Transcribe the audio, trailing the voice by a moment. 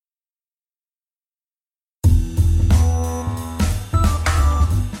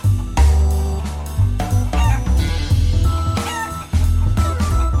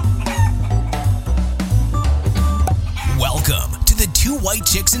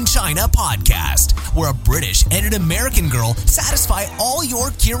in China podcast, where a British and an American girl satisfy all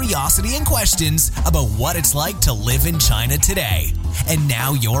your curiosity and questions about what it's like to live in China today. And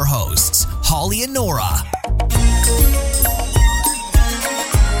now your hosts, Holly and Nora.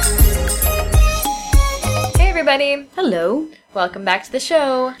 Hey everybody. Hello. Welcome back to the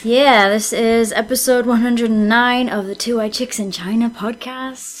show. Yeah, this is episode 109 of the Two Eyed Chicks in China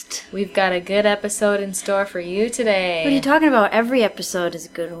podcast. We've got a good episode in store for you today. What are you talking about? Every episode is a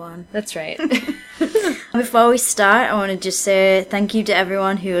good one. That's right. Before we start, I want to just say thank you to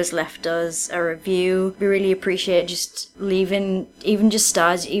everyone who has left us a review. We really appreciate just leaving, even just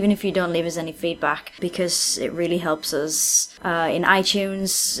stars, even if you don't leave us any feedback, because it really helps us in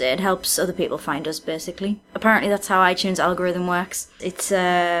iTunes. It helps other people find us, basically. Apparently that's how iTunes algorithm works. It's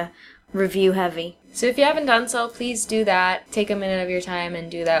review heavy. So if you haven't done so, please do that. Take a minute of your time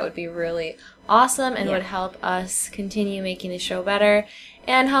and do that. Would be really awesome and would help us continue making the show better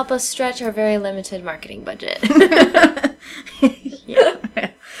and help us stretch our very limited marketing budget. Yeah.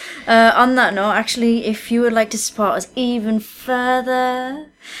 On that note, actually, if you would like to support us even further,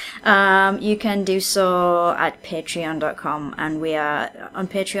 you can do so at patreon.com, and we are on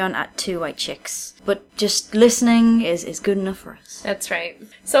Patreon at Two White Chicks. But just listening is good enough for us. That's right.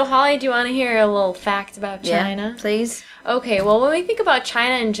 So Holly, do you want to hear a little fact about China? Yeah, please. Okay, well, when we think about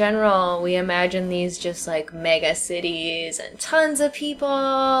China in general, we imagine these just like mega cities and tons of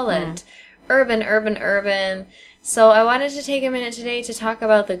people and urban. So I wanted to take a minute today to talk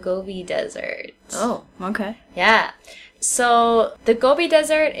about the Gobi Desert. Oh, okay. Yeah. So the Gobi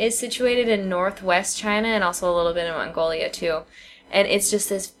Desert is situated in northwest China and also a little bit in Mongolia too. And it's just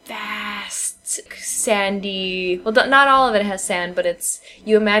this vast, sandy, well, not all of it has sand, but it's,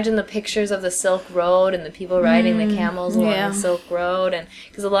 you imagine the pictures of the Silk Road and the people riding the camels along the Silk Road, and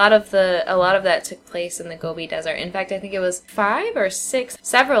because a lot of that took place in the Gobi Desert. In fact, I think it was 5 or 6,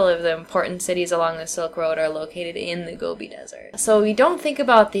 several of the important cities along the Silk Road are located in the Gobi Desert. So we don't think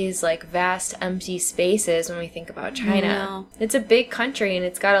about these like vast empty spaces when we think about China. No. It's a big country and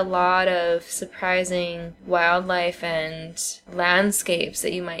it's got a lot of surprising wildlife and landscapes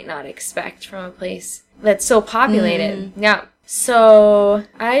that you might not expect from a place that's so populated. Yeah. So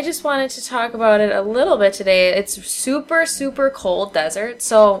I just wanted to talk about it a little bit today. It's super, super cold desert.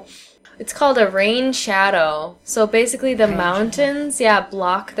 So it's called a rain shadow. So basically the mountains,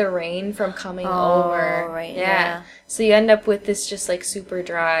 block the rain from coming over. Right, yeah. So you end up with this just like super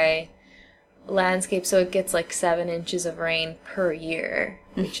dry landscape. So it gets like 7 inches of rain per year,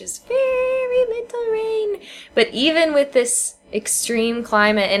 which is very little rain. But even with this extreme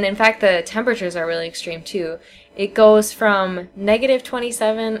climate, and in fact the temperatures are really extreme too, it goes from negative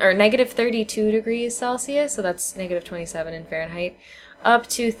 27 or negative 32 degrees Celsius, so that's negative 27 in Fahrenheit, up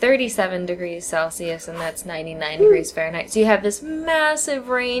to 37 degrees Celsius, and that's 99 degrees Fahrenheit. So you have this massive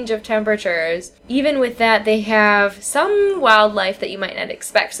range of temperatures. Even with that, they have some wildlife that you might not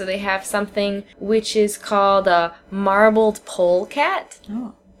expect. So they have something which is called a marbled polecat.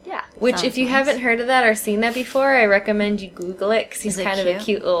 Oh. Yeah, which Sounds if you nice. haven't heard of that or seen that before, I recommend you Google it, because he's kind of a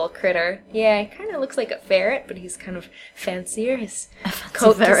cute little critter. Yeah, he kind of looks like a ferret, but he's kind of fancier. His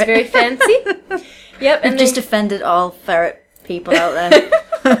coat is very fancy. Yep, and We've just offended all ferret people out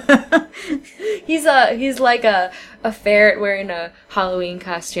there. he's like a ferret wearing a Halloween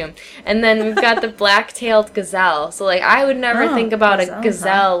costume. And then we've got the black-tailed gazelle. So like I would never think about a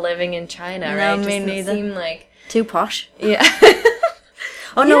gazelle living in China, right? No, me Just neither. Seem like Too posh. yeah.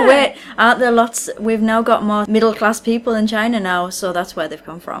 Oh, no, wait. Aren't there lots... We've now got more middle-class people in China now, so that's where they've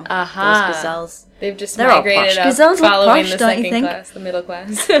come from. Aha. Those gazelles. They've just They're all migrated posh. up, Gazelles look following posh, the don't you second think? class, the middle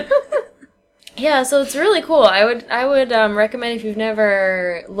class. Yeah, so it's really cool. I would recommend, if you've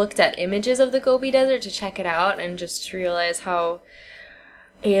never looked at images of the Gobi Desert, to check it out and just realize how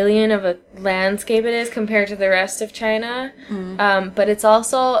alien of a landscape it is compared to the rest of China. But it's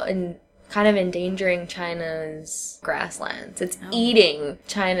also kind of endangering China's grasslands. It's eating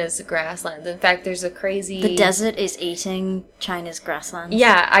China's grasslands. In fact, there's a crazy... The desert is eating China's grasslands.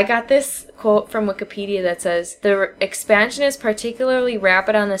 Yeah, I got this quote from Wikipedia that says, the expansion is particularly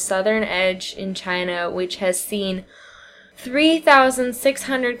rapid on the southern edge in China, which has seen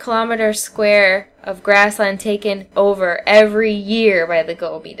 3,600 kilometers square of grassland taken over every year by the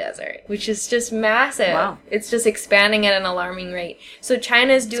Gobi Desert, which is just massive. Wow. It's just expanding at an alarming rate. So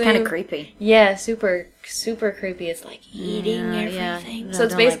China's doing... It's kind of creepy. Yeah, super creepy. It's like eating everything. No, So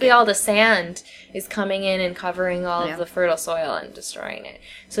it's don't basically like it. all the sand is coming in and covering all of the fertile soil and destroying it.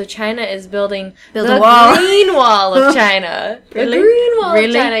 So China is building Build the a wall. Green Wall of China. Really? The Green Wall Really?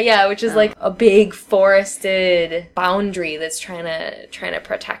 of China, yeah, which is like a big forested boundary that's trying to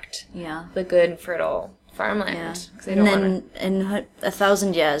protect Yeah. the good fertile farmland. 'Cause they And don't then in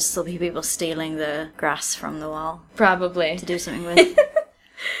 1,000 years, there'll be people stealing the grass from the wall probably to do something with.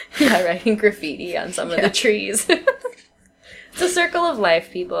 yeah, writing graffiti on some of the trees. It's a circle of life,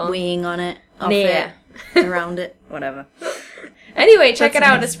 people. Weeing on it, off Yeah. it, around it, whatever. Anyway, check That's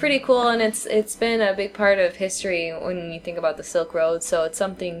it out. nice. It's pretty cool, and it's been a big part of history when you think about the Silk Road. So it's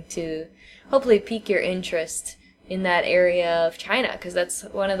something to hopefully pique your interest in that area of China, because that's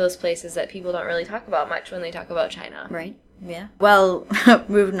one of those places that people don't really talk about much when they talk about China. Right. Yeah. Well,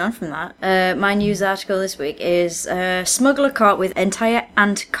 moving on from that, my news article this week is smuggler caught with entire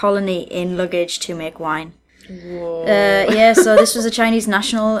ant colony in luggage to make wine. Whoa. Yeah, so this was a Chinese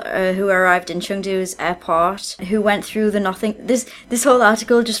national who arrived in Chengdu's airport, who went through the nothing. This whole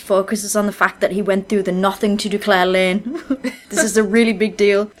article just focuses on the fact that he went through the nothing to declare lane. This is a really big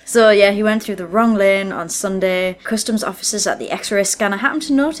deal. So yeah, he went through the wrong lane on Sunday. Customs officers at the X-ray scanner happened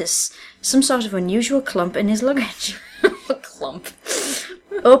to notice some sort of unusual clump in his luggage. A clump.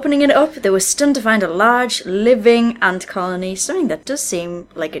 Opening it up, they were stunned to find a large, living ant colony, something that does seem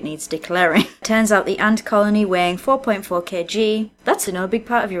like it needs declaring. Turns out the ant colony weighing 4.4 kg, that's a big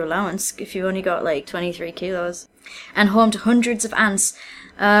part of your allowance if you've only got like 23 kilos, and home to hundreds of ants,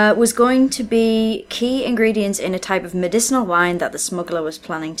 was going to be key ingredients in a type of medicinal wine that the smuggler was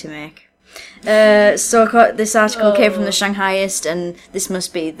planning to make. So this article came from the Shanghaiist, and this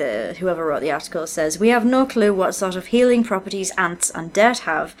must be whoever wrote the article says, "We have no clue what sort of healing properties ants and dirt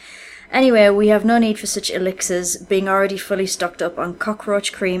have. Anyway, we have no need for such elixirs, being already fully stocked up on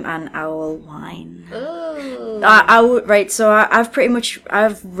cockroach cream and owl wine." Ooh. I've read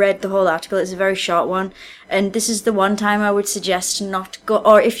the whole article. It's a very short one, and this is the one time I would suggest not go,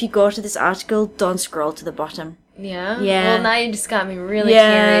 or if you go to this article, don't scroll to the bottom. Yeah? Yeah. Well, now you just got me really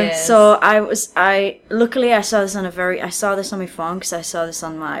curious. So luckily I saw this on my phone because I saw this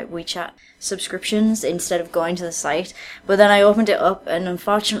on my WeChat subscriptions instead of going to the site. But then I opened it up, and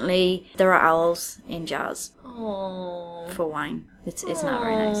unfortunately there are owls in jars Oh. for wine. It's not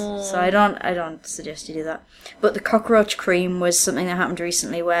very nice. So I don't suggest you do that. But the cockroach cream was something that happened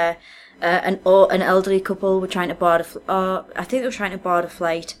recently where an elderly couple were trying to board a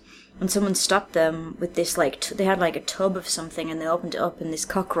flight. And someone stopped them with this, they had a tub of something, and they opened it up, and this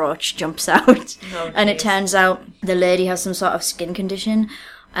cockroach jumps out. Oh, and it turns out the lady has some sort of skin condition,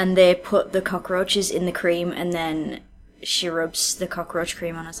 and they put the cockroaches in the cream, and then she rubs the cockroach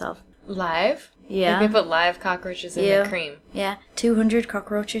cream on herself. Live? Yeah. Like they put live cockroaches in the cream. Yeah, 200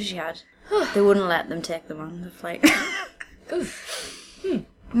 cockroaches she had. They wouldn't let them take them on the flight. Oof.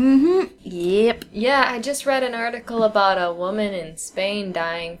 Yep. Yeah, I just read an article about a woman in Spain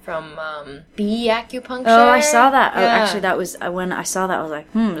dying from bee acupuncture. Oh, I saw that. Yeah. Oh, actually, that was when I saw that. I was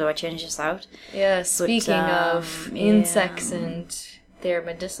like, do I change this out? Yeah, speaking of insects and their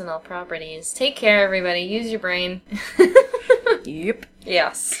medicinal properties. Take care, everybody. Use your brain. Yep.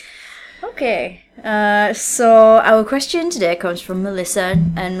 Yes. Okay. So our question today comes from Melissa,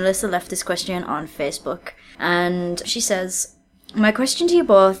 and Melissa left this question on Facebook, and she says, "My question to you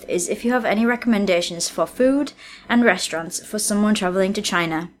both is if you have any recommendations for food and restaurants for someone traveling to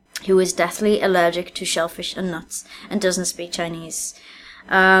China who is deathly allergic to shellfish and nuts and doesn't speak Chinese."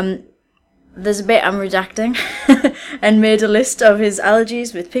 There's a bit I'm redacting and made a list of his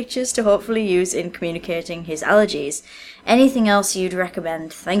allergies with pictures to hopefully use in communicating his allergies. Anything else you'd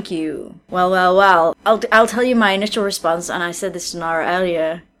recommend? Thank you. Well. I'll tell you my initial response, and I said this to Nora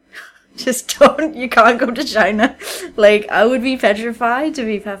earlier. Just you can't go to China. I would be petrified, to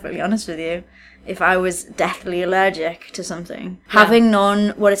be perfectly honest with you, if I was deathly allergic to something. Yeah. Having known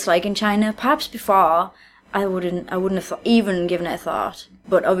what it's like in China, perhaps before, I wouldn't have even given it a thought.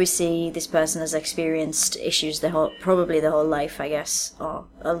 But obviously, this person has experienced issues probably their whole life, I guess, or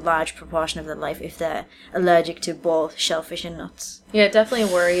a large proportion of their life if they're allergic to both shellfish and nuts. Yeah, it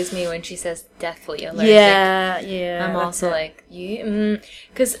definitely worries me when she says deathly allergic. Yeah. I'm also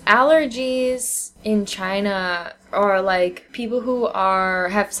because allergies in China, or people who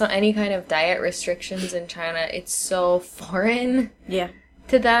have any kind of diet restrictions in China, it's so foreign. Yeah.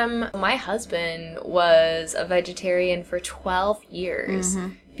 To them. My husband was a vegetarian for 12 years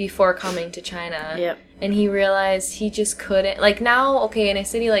before coming to China. Yep. And he realized he just couldn't. Now, in a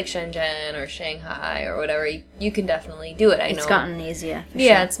city like Shenzhen or Shanghai or whatever, you can definitely do it. I know. It's gotten easier.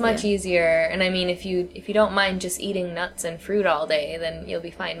 Yeah, it's much easier. And I mean, if you don't mind just eating nuts and fruit all day, then you'll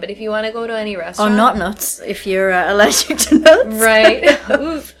be fine. But if you want to go to any restaurant... Or not nuts, if you're allergic to nuts. Right.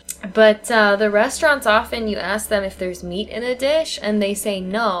 Oof. But the restaurants, often you ask them if there's meat in a dish, and they say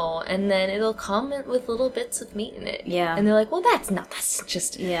no, and then it'll come with little bits of meat in it. Yeah. And they're like, well, that's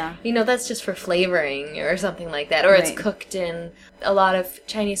just, that's just for flavoring or something like that. Or it's cooked in, a lot of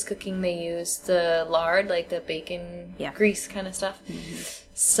Chinese cooking, they use the lard, like the bacon grease kind of stuff. Mm-hmm.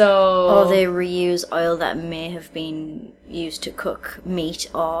 So... Or they reuse oil that may have been used to cook meat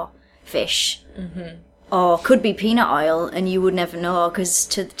or fish. Mm-hmm. Or could be peanut oil, and you would never know, because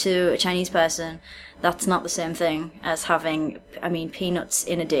to a Chinese person, that's not the same thing as having, peanuts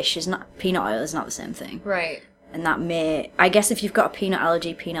in a dish peanut oil is not the same thing. Right. And that may, I guess if you've got a peanut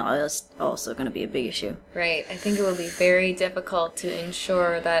allergy, peanut oil is also going to be a big issue. Right. I think it will be very difficult to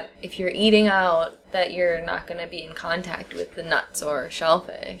ensure that if you're eating out, that you're not going to be in contact with the nuts or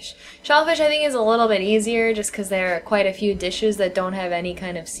shellfish. Shellfish, I think, is a little bit easier just because there are quite a few dishes that don't have any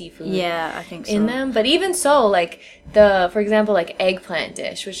kind of seafood I think so. in them. But even so, like, for example, like eggplant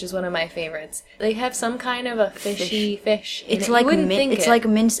dish, which is one of my favorites, they have some kind of a fishy fish. It's like looks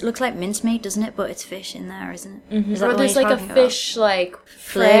like mincemeat, doesn't it? But it's fish in there, isn't it? Mm-hmm. Is that or there's like a fish like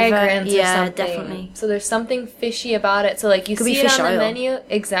fragrance or something. Definitely. So there's something fishy about it. So like you see it on the menu.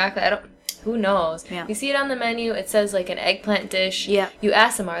 Exactly. Who knows? Yeah. You see it on the menu, it says like an eggplant dish. Yeah. You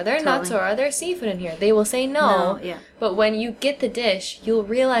ask them, are there nuts or are there seafood in here? They will say no. Yeah. But when you get the dish, you'll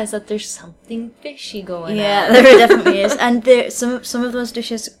realize that there's something fishy going on. Yeah, there definitely is. And some of those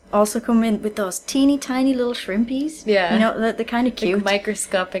dishes also come in with those teeny tiny little shrimpies. Yeah. You know, they're kind of cute. Like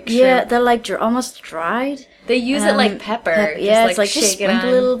microscopic shrimp. Yeah, they're like almost dried. They use it like pepper. Yeah, it's like just sprinkle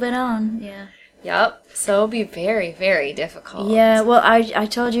a little bit on. Yeah. Yep. So it'll be very, very difficult. Yeah, well, I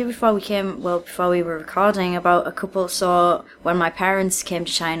told you before we were recording about a couple. So when my parents came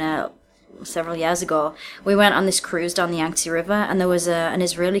to China several years ago, we went on this cruise down the Yangtze River, and there was an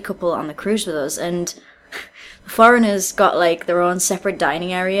Israeli couple on the cruise with us, and foreigners got like their own separate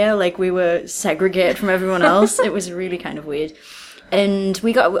dining area, like we were segregated from everyone else. It was really kind of weird. And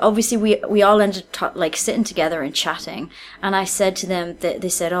we all ended up like sitting together and chatting. And I said to them, they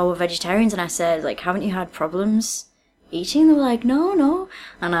said, oh, we're vegetarians. And I said, like, haven't you had problems eating? They were like, no.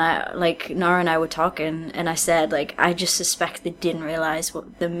 And Nora and I were talking, and I said, like, I just suspect they didn't realize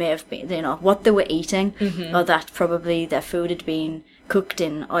what they may have been, what they were eating, or that probably their food had been cooked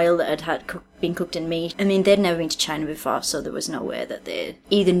in oil that had been cooked in meat. I mean, they'd never been to China before, so there was no way that they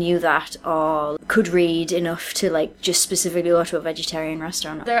either knew that or could read enough to, like, just specifically go to a vegetarian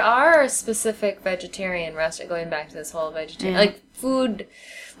restaurant. There are specific vegetarian restaurants, going back to this whole vegetarian, like food,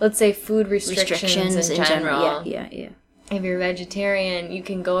 let's say food restrictions in general. Yeah. If you're vegetarian, you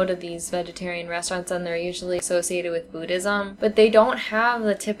can go to these vegetarian restaurants, and they're usually associated with Buddhism, but they don't have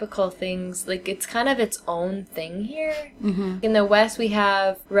the typical things. Like, it's kind of its own thing here. Mm-hmm. In the West, we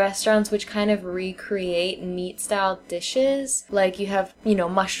have restaurants which kind of recreate meat-style dishes. Like, you have,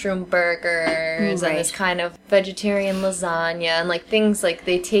 mushroom burgers and this kind of vegetarian lasagna, and, like, things like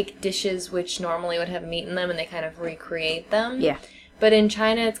they take dishes which normally would have meat in them, and they kind of recreate them. Yeah. But in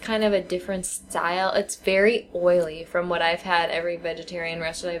China, it's kind of a different style. It's very oily. From what I've had, every vegetarian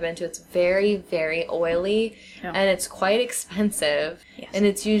restaurant I've been to, it's very, very oily. Yeah. And it's quite expensive. Yes. And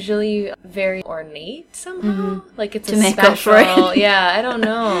it's usually very ornate somehow. Mm-hmm. Like it's to make special. Up for it. Yeah, I don't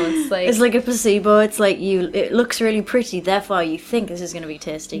know. It's like a placebo. It's like it looks really pretty, therefore you think this is going to be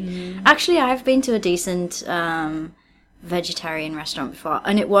tasty. Mm-hmm. Actually, I've been to a decent vegetarian restaurant before,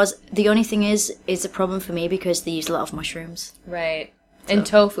 and it was, the only thing is a problem for me because they use a lot of mushrooms. Right. So. And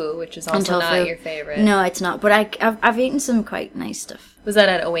tofu, which is also not your favorite. No, it's not, but I've eaten some quite nice stuff. Was that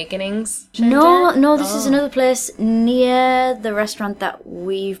at Awakenings? Shenzhen? No, this is another place near the restaurant that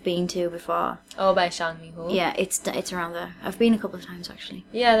we've been to before. Oh, by Shangmihu? Yeah, it's around there. I've been a couple of times, actually.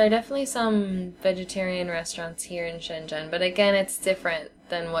 Yeah, there are definitely some vegetarian restaurants here in Shenzhen, but again, it's different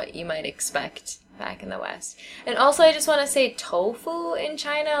than what you might expect back in the West. And also, I just want to say tofu in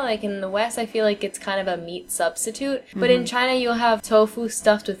China, like in the West, I feel like it's kind of a meat substitute. But in China, you'll have tofu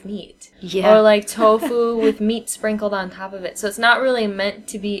stuffed with meat. Yeah. Or like tofu with meat sprinkled on top of it. So it's not really meant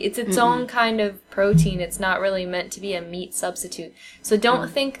to be, it's its own kind of protein. It's not really meant to be a meat substitute. So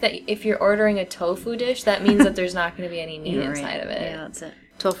don't think that if you're ordering a tofu dish, that means that there's not going to be any meat inside of it. Yeah, that's it.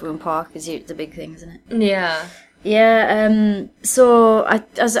 Tofu and pork is the big thing, isn't it? Yeah. Yeah, so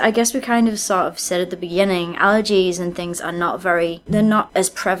I guess we kind of sort of said at the beginning, allergies and things they're not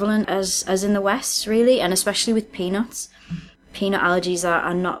as prevalent as in the West, really, and especially with peanuts. Peanut allergies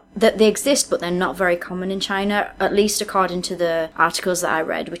are not, they exist, but they're not very common in China, at least according to the articles that I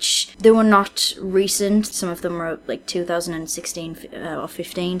read, which they were not recent. Some of them were like 2016 or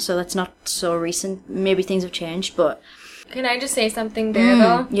 15, so that's not so recent. Maybe things have changed, but... Can I just say something there,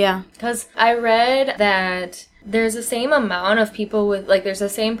 though? Yeah. Because I read that there's the same amount of people with, like, there's the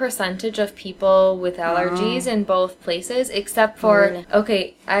same percentage of people with allergies in both places, except for, Really?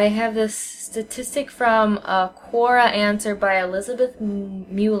 okay, I have this statistic from a Quora answer by Elizabeth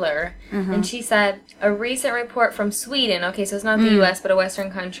Mueller, and she said, a recent report from Sweden, okay, so it's not the US, but a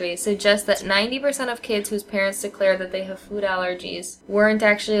Western country, suggests that 90% of kids whose parents declare that they have food allergies weren't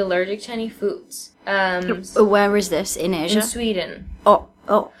actually allergic to any foods. Where is this? In Asia? In Sweden. Oh.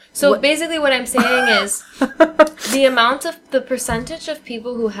 So basically what I'm saying is the percentage of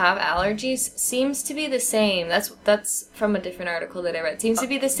people who have allergies seems to be the same. That's from a different article that I read. Seems to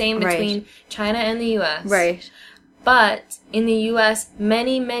be the same between China and the US. Right. But in the US,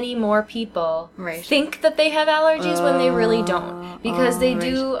 many, many more people think that they have allergies when they really don't. Because they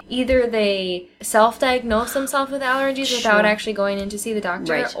do, either they self-diagnose themselves with allergies without actually going in to see the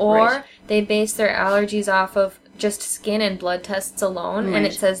doctor, or they base their allergies off of just skin and blood tests alone, and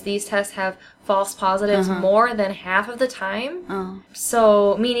it says these tests have false positives more than half of the time.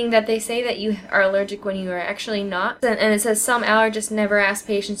 So, meaning that they say that you are allergic when you are actually not. And it says some allergists never ask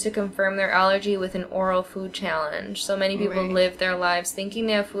patients to confirm their allergy with an oral food challenge. So many people live their lives thinking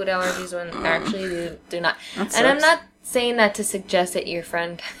they have food allergies when actually they do not. And I'm not saying that to suggest that your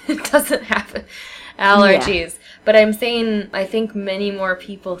friend doesn't have allergies. But I'm saying I think many more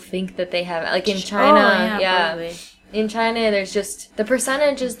people think that they have, like in China, in China there's just, the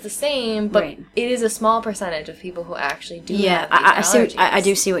percentage is the same, but it is a small percentage of people who actually do have these allergies. I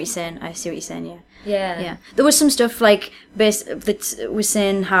do see what you're saying. I see what you're saying, Yeah. There was some stuff like that was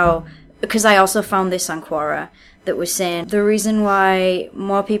saying how, because I also found this on Quora, that was saying the reason why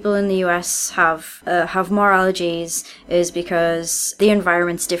more people in the US have more allergies is because the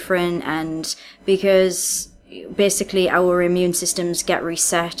environment's different, and because basically our immune systems get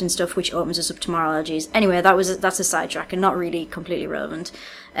reset and stuff, which opens us up to more allergies. Anyway, that's a sidetrack and not really completely relevant.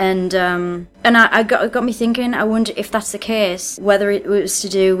 And it got me thinking, I wonder if that's the case, whether it was to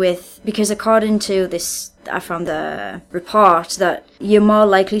do with, because according to this, I found the report that you're more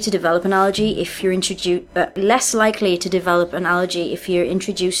likely to develop an allergy if you're less likely to develop an allergy if you're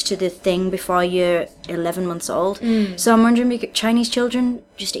introduced to the thing before you're 11 months old. So I'm wondering, because Chinese children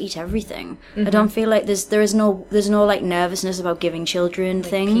just eat everything. I don't feel like there's no like nervousness about giving children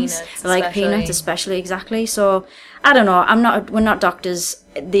things like peanuts especially. Exactly. So I don't know. We're not doctors.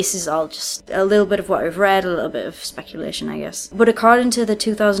 This is all just a little bit of what I've read, a little bit of speculation, I guess. But according to the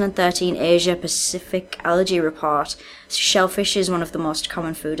 2013 Asia Pacific Allergy Report, shellfish is one of the most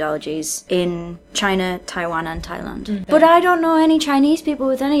common food allergies in China, Taiwan, and Thailand. But I don't know any Chinese people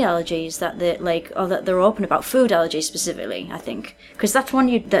with any allergies that they like, or that they're open about food allergies specifically, I think. Because that's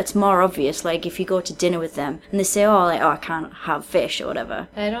one that's more obvious, like if you go to dinner with them and they say, I can't have fish or whatever.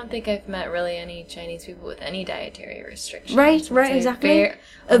 I don't think I've met really any Chinese people with any dietary restrictions. Right, exactly. I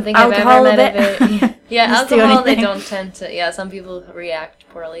don't think alcohol I've ever met of it. Alcohol, they thing. don't tend to, some people react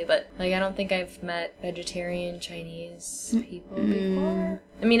poorly, but like I don't think I've met vegetarian Chinese people before.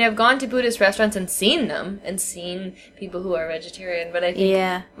 I mean, I've gone to Buddhist restaurants and seen them, and seen people who are vegetarian, but I think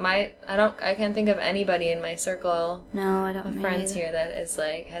I can't think of anybody in my circle of friends here that is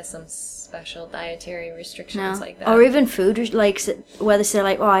like, has some special dietary restrictions like that. Or even food, like, where they say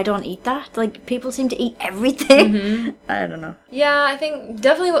like, I don't eat that. Like, people seem to eat everything. I don't know. Yeah, I think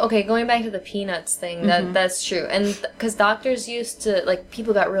definitely, okay, going back to the peanuts thing, that's true. And because doctors used to, like,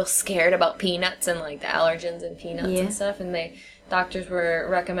 people got real scared about peanuts and like the allergens in peanuts and stuff, and doctors were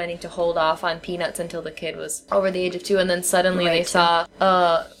recommending to hold off on peanuts until the kid was over the age of 2, and then suddenly they saw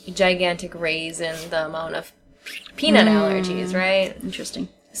a gigantic raise in the amount of peanut allergies, right? Interesting.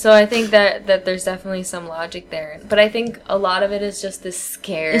 So I think that there's definitely some logic there. But I think a lot of it is just this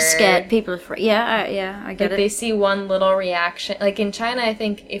scare. It's scared. People are afraid. I get it. They see one little reaction. Like in China, I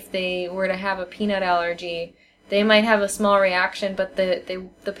think if they were to have a peanut allergy, they might have a small reaction, but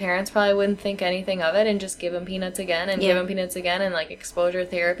the parents probably wouldn't think anything of it and just give them peanuts again and give them peanuts again, and like exposure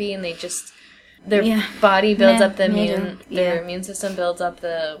therapy, and they just, their body builds up the their immune system builds up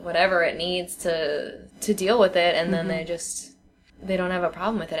the whatever it needs to deal with it, and then they don't have a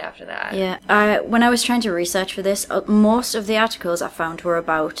problem with it after that. Yeah. When I was trying to research for this, most of the articles I found were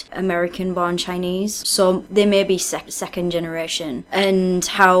about American-born Chinese, so they may be second generation, and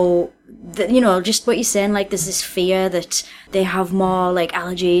how, just what you're saying, like, there's this fear that they have more, like,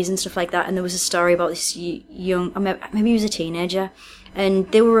 allergies and stuff like that, and there was a story about this young, maybe he was a teenager,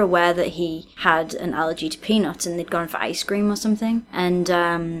 and they were aware that he had an allergy to peanuts, and they'd gone for ice cream or something, and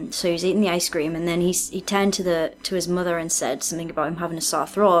so he was eating the ice cream, and then he turned to his mother and said something about him having a sore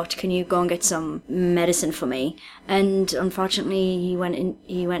throat. Can you go and get some medicine for me? And unfortunately, he went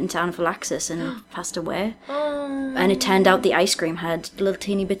into anaphylaxis and passed away. And it turned out the ice cream had little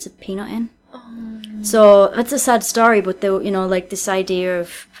teeny bits of peanut in. So that's a sad story, but like this idea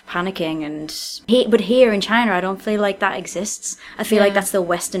of panicking but here in China, I don't feel like that exists. I feel like that's the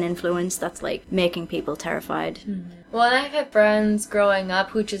Western influence that's like making people terrified. Well, and I've had friends growing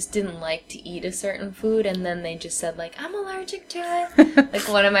up who just didn't like to eat a certain food, and then they just said, like, I'm allergic to it. Like,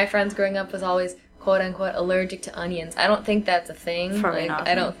 one of my friends growing up was always, quote-unquote, allergic to onions. I don't think that's a thing. Probably like, not.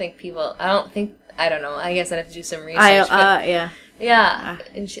 I don't know. I guess I'd have to do some research. Yeah. Yeah,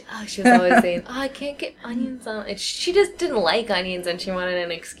 and she was always saying, I can't get onions on it. She just didn't like onions, and she wanted an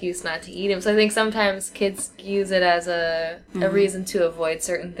excuse not to eat them. So I think sometimes kids use it as a reason to avoid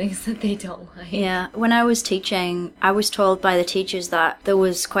certain things that they don't like. Yeah, when I was teaching, I was told by the teachers that there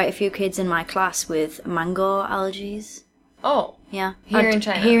was quite a few kids in my class with mango allergies. Oh. Yeah. Here in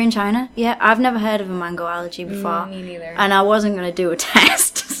China? Here in China, yeah. I've never heard of a mango allergy before. Me neither. And I wasn't going to do a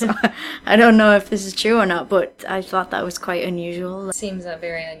test, so I don't know if this is true or not, but I thought that was quite unusual. Seems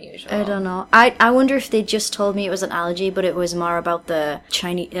very unusual. I don't know. I wonder if they just told me it was an allergy, but it was more about the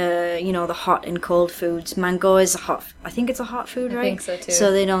Chinese, the hot and cold foods. Mango is I think it's a hot food, right? I think so, too.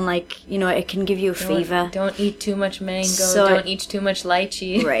 So they don't it can give you a fever. Don't eat too much mango. So don't eat too much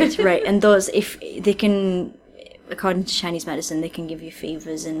lychee. Right. And those, if they can... According to Chinese medicine, they can give you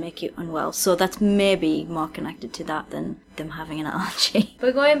fevers and make you unwell. So that's maybe more connected to that than them having an allergy.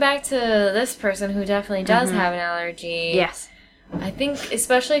 But going back to this person who definitely does have an allergy. Yes. I think,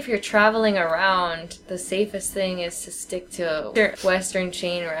 especially if you're traveling around, the safest thing is to stick to Western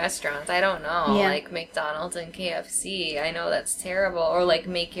chain restaurants. I don't know, like McDonald's and KFC. I know that's terrible. Or, like,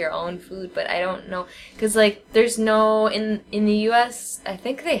 make your own food, but I don't know. Because, like, there's no... In the U.S., I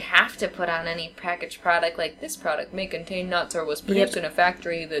think they have to put on any packaged product, like, this product may contain nuts or was produced in a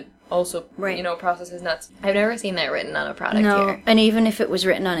factory that also, processes nuts. I've never seen that written on a product here. And even if it was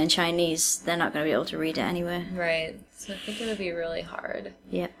written on in Chinese, they're not going to be able to read it anyway. Right. So I think it would be really hard.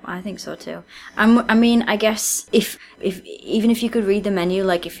 Yeah, I think so too. I mean, I guess if even if you could read the menu,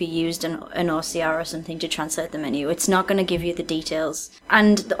 like if you used an OCR or something to translate the menu, it's not going to give you the details.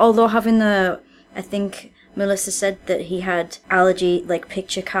 And although I think Melissa said that he had allergy, like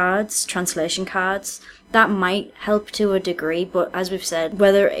picture cards, translation cards, that might help to a degree, but as we've said,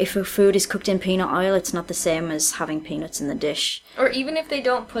 if a food is cooked in peanut oil, it's not the same as having peanuts in the dish. Or even if they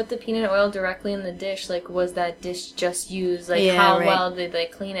don't put the peanut oil directly in the dish, like, was that dish just used? Like, how well did they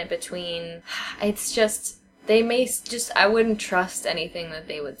clean it between... It's just... They may just... I wouldn't trust anything that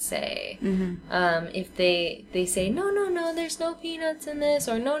they would say. If they say, no, there's no peanuts in this,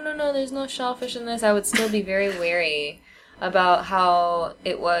 or no, there's no shellfish in this, I would still be very wary about how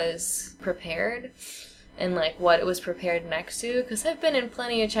it was prepared. And, like, what it was prepared next to. Because I've been in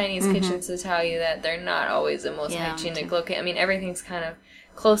plenty of Chinese kitchens to tell you that they're not always the most hygienic looking. I mean, everything's kind of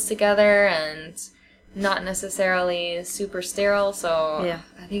close together and not necessarily super sterile. So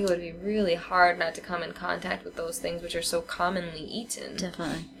I think it would be really hard not to come in contact with those things which are so commonly eaten.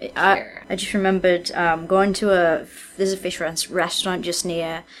 Definitely. I just remembered going to there's a fish restaurant just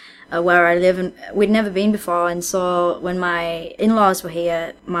near... where I live, and we'd never been before, and so when my in-laws were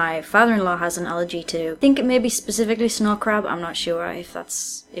here, my father-in-law has an allergy to, I think it may be specifically snow crab, I'm not sure if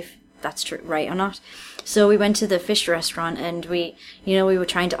that's true, right or not. So we went to the fish restaurant, and we were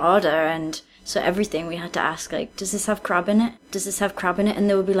trying to order, and so everything we had to ask, like, does this have crab in it? Does this have crab in it? And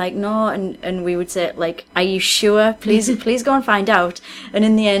they would be like, no, and we would say, like, are you sure? Please go and find out. And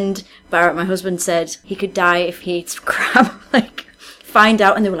in the end, Barrett, my husband, said he could die if he eats crab, like, find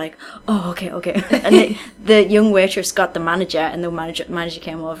out, and they were like, oh, okay. And the young waitress got the manager, and the manager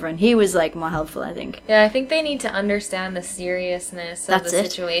came over, and he was, like, more helpful, I think. Yeah, I think they need to understand the seriousness of the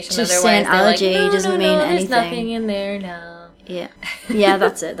situation. Just otherwise, saying allergy like, doesn't mean anything. There's nothing in there now. Yeah,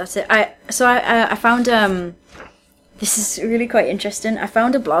 that's it. I found, this is really quite interesting. I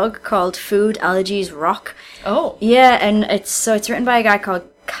found a blog called Food Allergies Rock. Oh. Yeah, and it's written by a guy called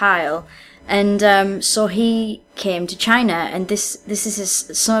Kyle. And so he came to China, and this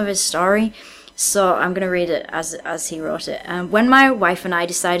is some of his story. So I'm going to read it as he wrote it. When my wife and I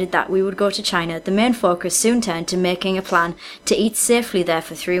decided that we would go to China, the main focus soon turned to making a plan to eat safely there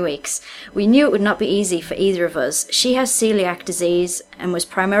for 3 weeks. We knew it would not be easy for either of us. She has celiac disease and was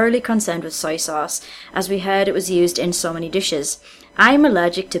primarily concerned with soy sauce, as we heard it was used in so many dishes. I am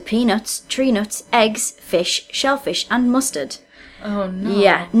allergic to peanuts, tree nuts, eggs, fish, shellfish, and mustard. Oh, no.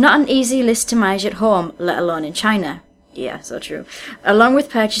 Yeah, not an easy list to manage at home, let alone in China. Yeah, so true. Along with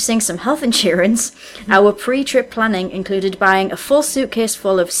purchasing some health insurance, our pre-trip planning included buying a full suitcase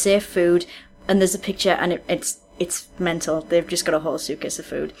full of safe food, and there's a picture, and it's mental. They've just got a whole suitcase of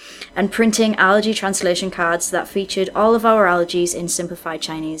food. And printing allergy translation cards that featured all of our allergies in simplified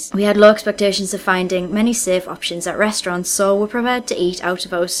Chinese. We had low expectations of finding many safe options at restaurants, so we're prepared to eat out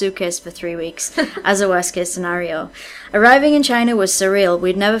of our suitcase for 3 weeks as a worst case scenario. Arriving in China was surreal.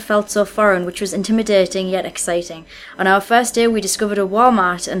 We'd never felt so foreign, which was intimidating yet exciting. On our first day, we discovered a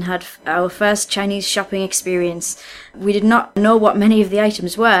Walmart and had our first Chinese shopping experience. We did not know what many of the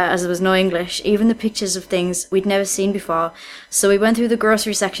items were, as there was no English, even the pictures of things we'd never seen before. So we went through the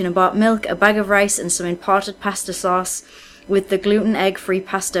grocery section and bought milk, a bag of rice, and some imported pasta sauce with the gluten egg-free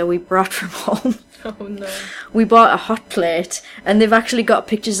pasta we brought from home. Oh no. We bought a hot plate, and they've actually got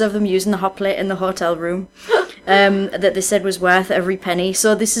pictures of them using the hot plate in the hotel room that they said was worth every penny.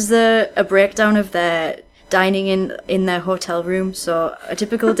 So this is a breakdown of their dining in their hotel room. So a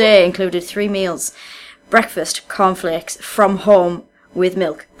typical day included 3 meals. Breakfast, cornflakes from home with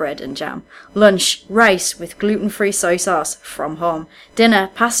milk, bread and jam. Lunch, rice with gluten-free soy sauce from home. Dinner,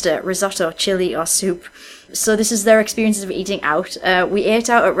 pasta, risotto, chili or soup. So this is their experiences of eating out. We ate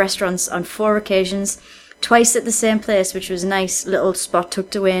out at restaurants on 4 occasions, twice at the same place, which was a nice little spot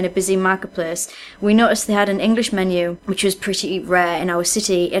tucked away in a busy marketplace. We noticed they had an English menu, which was pretty rare in our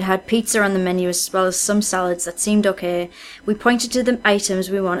city. It had pizza on the menu as well as some salads that seemed okay. We pointed to the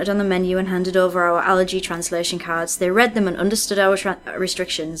items we wanted on the menu and handed over our allergy translation cards. They read them and understood our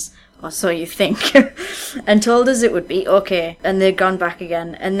restrictions. Or so you think. And told us it would be okay. And they'd gone back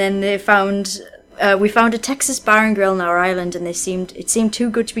again. And then they we found a Texas bar and grill on our island, and it seemed too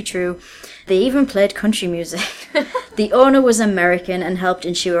good to be true. They even played country music. The owner was American and helped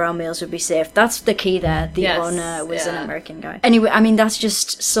ensure our meals would be safe. That's the key there. The owner was an American guy. Anyway, I mean, that's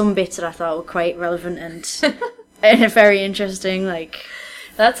just some bits that I thought were quite relevant and very interesting. Like,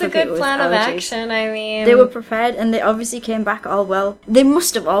 that's a good plan of action. I mean, they were prepared, and they obviously came back all well. They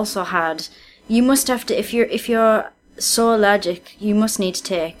must have also had. You must have to if you're so allergic, you must need to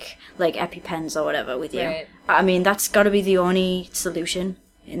take like EpiPens or whatever with you. Right. I mean, that's got to be the only solution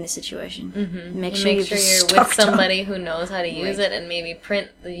in this situation. Mm-hmm. Make sure you're with somebody who knows how to use it, and maybe print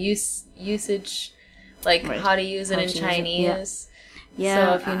the usage, like how to use it in Chinese. Yeah.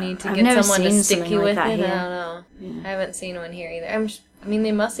 So if you need to get someone to stick you with it, I don't know. Yeah. I haven't seen one here either. I mean,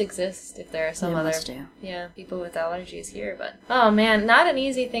 they must exist if there are some other people with allergies here. But, oh man, not an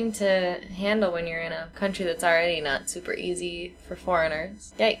easy thing to handle when you're in a country that's already not super easy for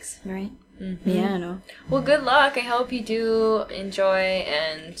foreigners. Yikes. Right. Mm-hmm. Yeah, I know. Well, good luck. I hope you do enjoy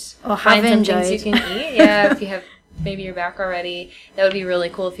and find some things you can eat. Yeah, if you have... Maybe you're back already. That would be really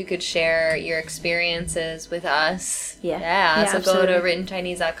cool if you could share your experiences with us. Yeah. So absolutely. go to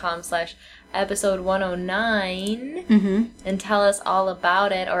writtenchinese.com/episode 109 and tell us all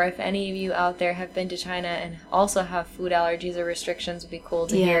about it. Or if any of you out there have been to China and also have food allergies or restrictions, it would be cool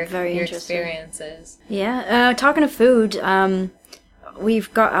to hear your experiences. Yeah. Talking of food,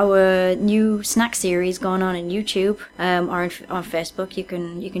 we've got our new snack series going on YouTube or on Facebook. You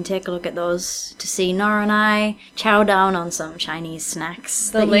can take a look at those to see Nora and I chow down on some Chinese snacks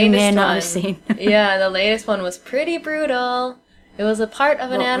that you may not have seen. Yeah, the latest one was pretty brutal. It was a part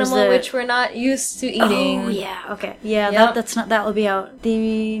of an animal which we're not used to eating. Oh yeah, okay, yeah. That'll be out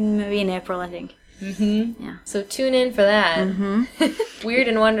maybe in April, I think. Mm-hmm. Yeah. So tune in for that. Mm-hmm. Weird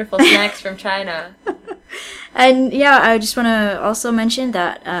and wonderful snacks from China. And yeah, I just want to also mention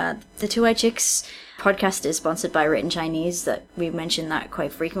that the Two Eye Chicks podcast is sponsored by Written Chinese. That we mention that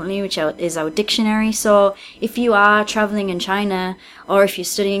quite frequently, which is our dictionary. So if you are traveling in China or if you're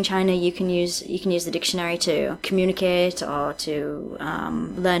studying China, you can use the dictionary to communicate or to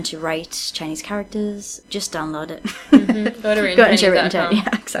learn to write Chinese characters. Just download it. Mm-hmm. Go to writtenchinese.com. Yeah,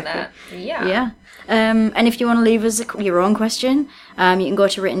 exactly. Yeah. And if you want to leave us your own question, you can go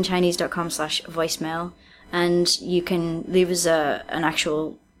to writtenchinese.com/voicemail. And you can leave us an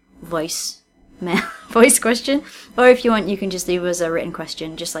actual voice question. Or if you want, you can just leave us a written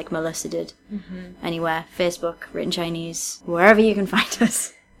question, just like Melissa did. Mm-hmm. Anywhere. Facebook, Written Chinese, wherever you can find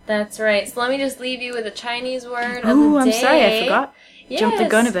us. That's right. So let me just leave you with a Chinese word of the day. Oh, I'm sorry, I forgot. Yes. Jumped the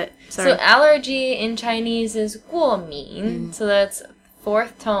gun a bit. Sorry. So allergy in Chinese is 过敏. So that's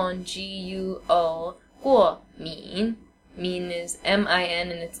fourth tone, G-U-O, 过敏. Mean is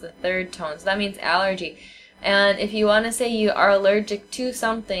M-I-N, and it's the third tone. So that means allergy. And if you want to say you are allergic to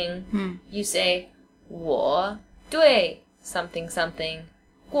something, you say 我对 something something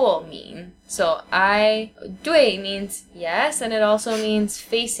过敏. So对means yes, and it also means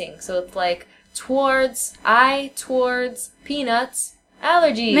facing. So it's like towards peanuts,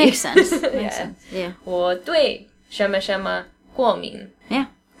 allergy. Makes sense. Makes sense. Yeah. 我对什么什么过敏. Yeah,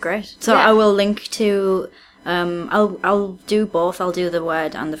 great. So I will link to... I'll do both. I'll do the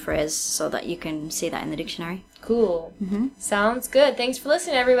word and the phrase so that you can see that in the dictionary. Cool. Sounds good. Thanks for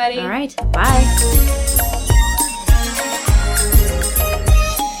listening, everybody. All right. Bye.